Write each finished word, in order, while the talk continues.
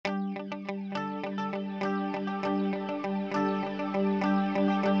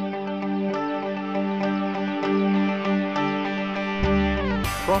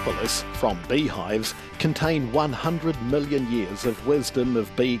Propolis from beehives contain 100 million years of wisdom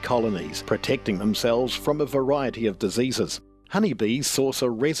of bee colonies, protecting themselves from a variety of diseases. Honeybees source a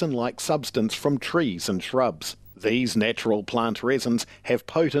resin-like substance from trees and shrubs. These natural plant resins have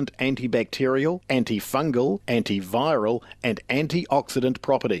potent antibacterial, antifungal, antiviral and antioxidant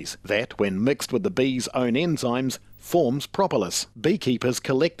properties that, when mixed with the bee's own enzymes, forms propolis. Beekeepers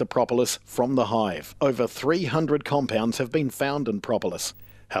collect the propolis from the hive. Over 300 compounds have been found in propolis.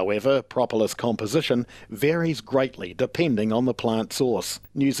 However, propolis composition varies greatly depending on the plant source.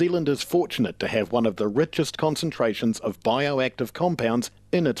 New Zealand is fortunate to have one of the richest concentrations of bioactive compounds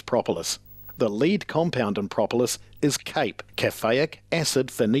in its propolis. The lead compound in propolis is CAPE, caffeic acid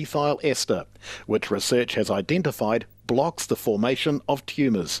phenethyl ester, which research has identified blocks the formation of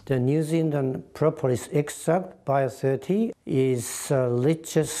tumours. The New Zealand propolis extract, BIO30, is the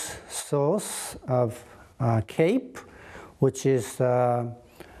richest source of CAPE, which is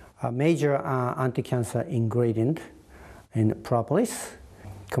a major anti-cancer ingredient in propolis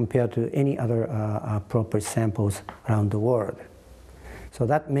compared to any other propolis samples around the world. So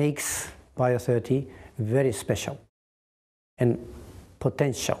that makes BIO30 very special and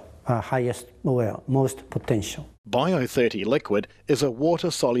potential, most potential. BIO30 liquid is a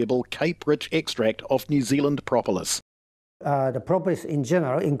water-soluble CAPE-rich extract of New Zealand propolis. The propolis in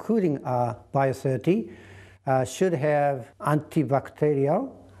general, including BIO30, should have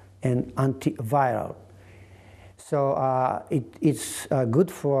antibacterial and antiviral. So it's good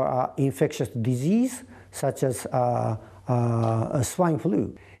for infectious disease such as swine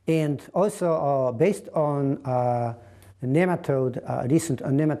flu. And also based on recent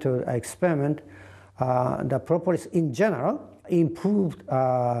nematode experiment, the propolis in general improved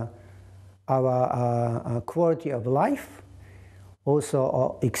our quality of life,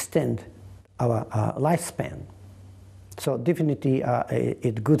 also extend our lifespan. So definitely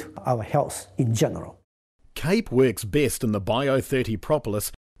it's good for our health in general. CAPE works best in the BIO30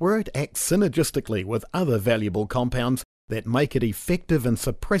 propolis where it acts synergistically with other valuable compounds that make it effective in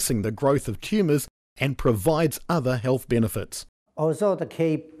suppressing the growth of tumours and provides other health benefits. Although the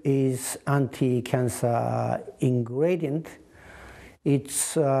CAPE is anti-cancer ingredient,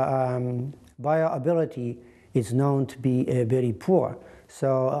 its bioavailability is known to be very poor.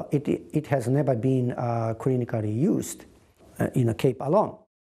 So it has never been clinically used in a CAPE alone.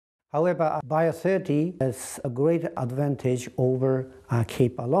 However, BIO30 has a great advantage over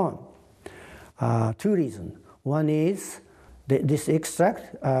CAPE alone. Two reasons. One is this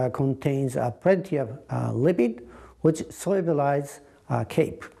extract contains plenty of lipid which solubilize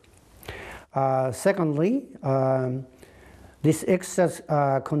CAPE. Secondly, this extract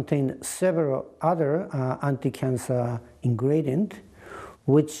contains several other anti-cancer ingredients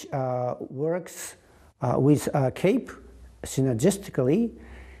which works with CAPE synergistically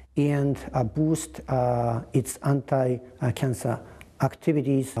and boost its anti-cancer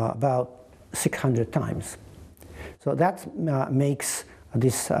activities about 600 times. So that makes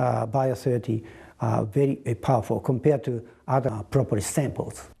this BIO30 very powerful compared to other propolis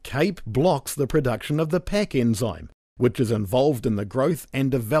samples. CAPE blocks the production of the PAC enzyme, which is involved in the growth and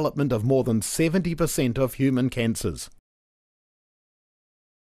development of more than 70% of human cancers.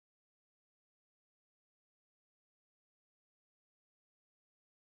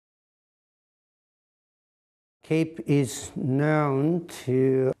 CAPE is known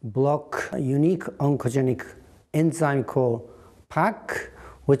to block a unique oncogenic enzyme called PAC,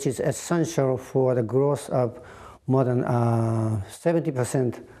 which is essential for the growth of more than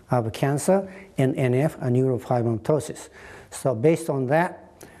 70% of cancer and NF, neurofibromatosis. So based on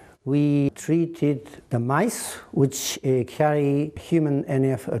that, we treated the mice which carry human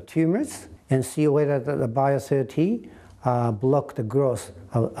NF tumors and see whether the BIO30 block the growth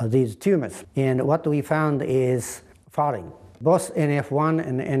of these tumors. And what we found is following. Both NF1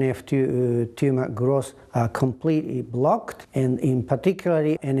 and NF2 tumor growth are completely blocked, and in particular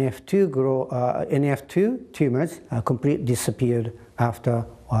NF2 tumors completely disappeared after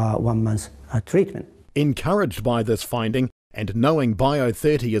 1 month treatment. Encouraged by this finding and knowing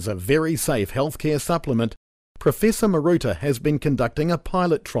BIO30 is a very safe healthcare supplement, Professor Maruta has been conducting a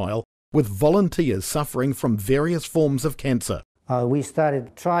pilot trial with volunteers suffering from various forms of cancer. We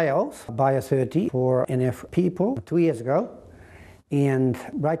started trials, BIO30, for NF people 2 years ago. And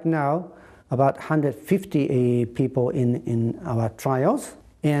right now, about 150 people in our trials.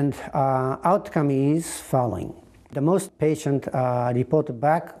 And outcome is following. The most patient reported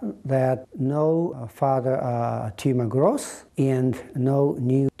back that no further tumor growth and no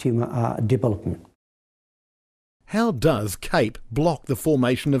new tumor development. How does CAPE block the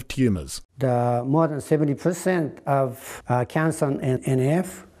formation of tumours? More than 70% of cancer in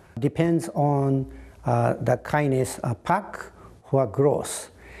NF depends on the kinase PAC for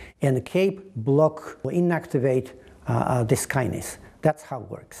growth. And CAPE block or inactivate this kinase. That's how it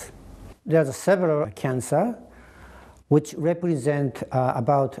works. There's several cancer which represent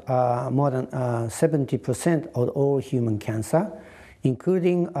about more than 70% of all human cancer,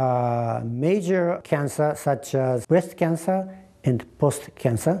 including major cancer such as breast cancer and prostate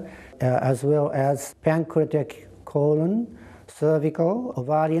cancer, as well as pancreatic, colon, cervical,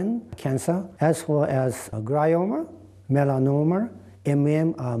 ovarian cancer, as well as glioma, melanoma,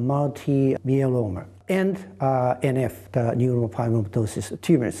 multi-myeloma, and NF, the neurofibromatosis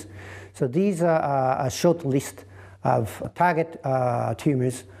tumors. So these are a short list of target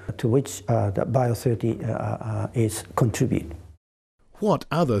tumors to which the Bio-30 is contribute. What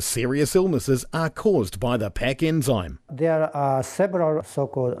other serious illnesses are caused by the PAC enzyme? There are several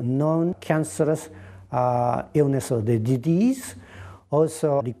so-called non-cancerous illness or the disease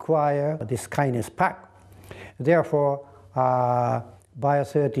also require this kinase PAC. Therefore,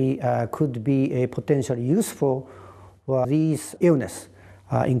 Bio-30 could be a potentially useful for these illnesses,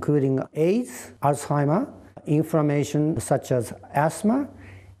 including AIDS, Alzheimer, inflammation such as asthma,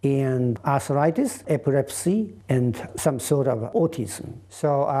 and arthritis, epilepsy, and some sort of autism.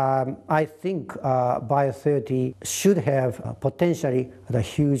 So I think Bio-30 should have potentially the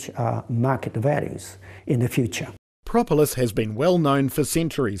huge market values in the future. Propolis has been well known for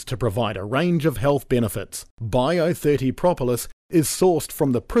centuries to provide a range of health benefits. Bio-30 propolis is sourced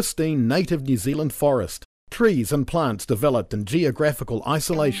from the pristine native New Zealand forest. Trees and plants developed in geographical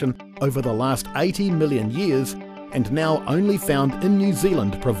isolation over the last 80 million years and now only found in New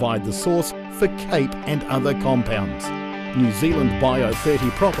Zealand provide the source for CAPE and other compounds. New Zealand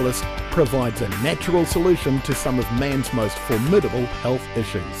Bio-30 propolis provides a natural solution to some of man's most formidable health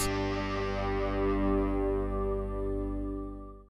issues.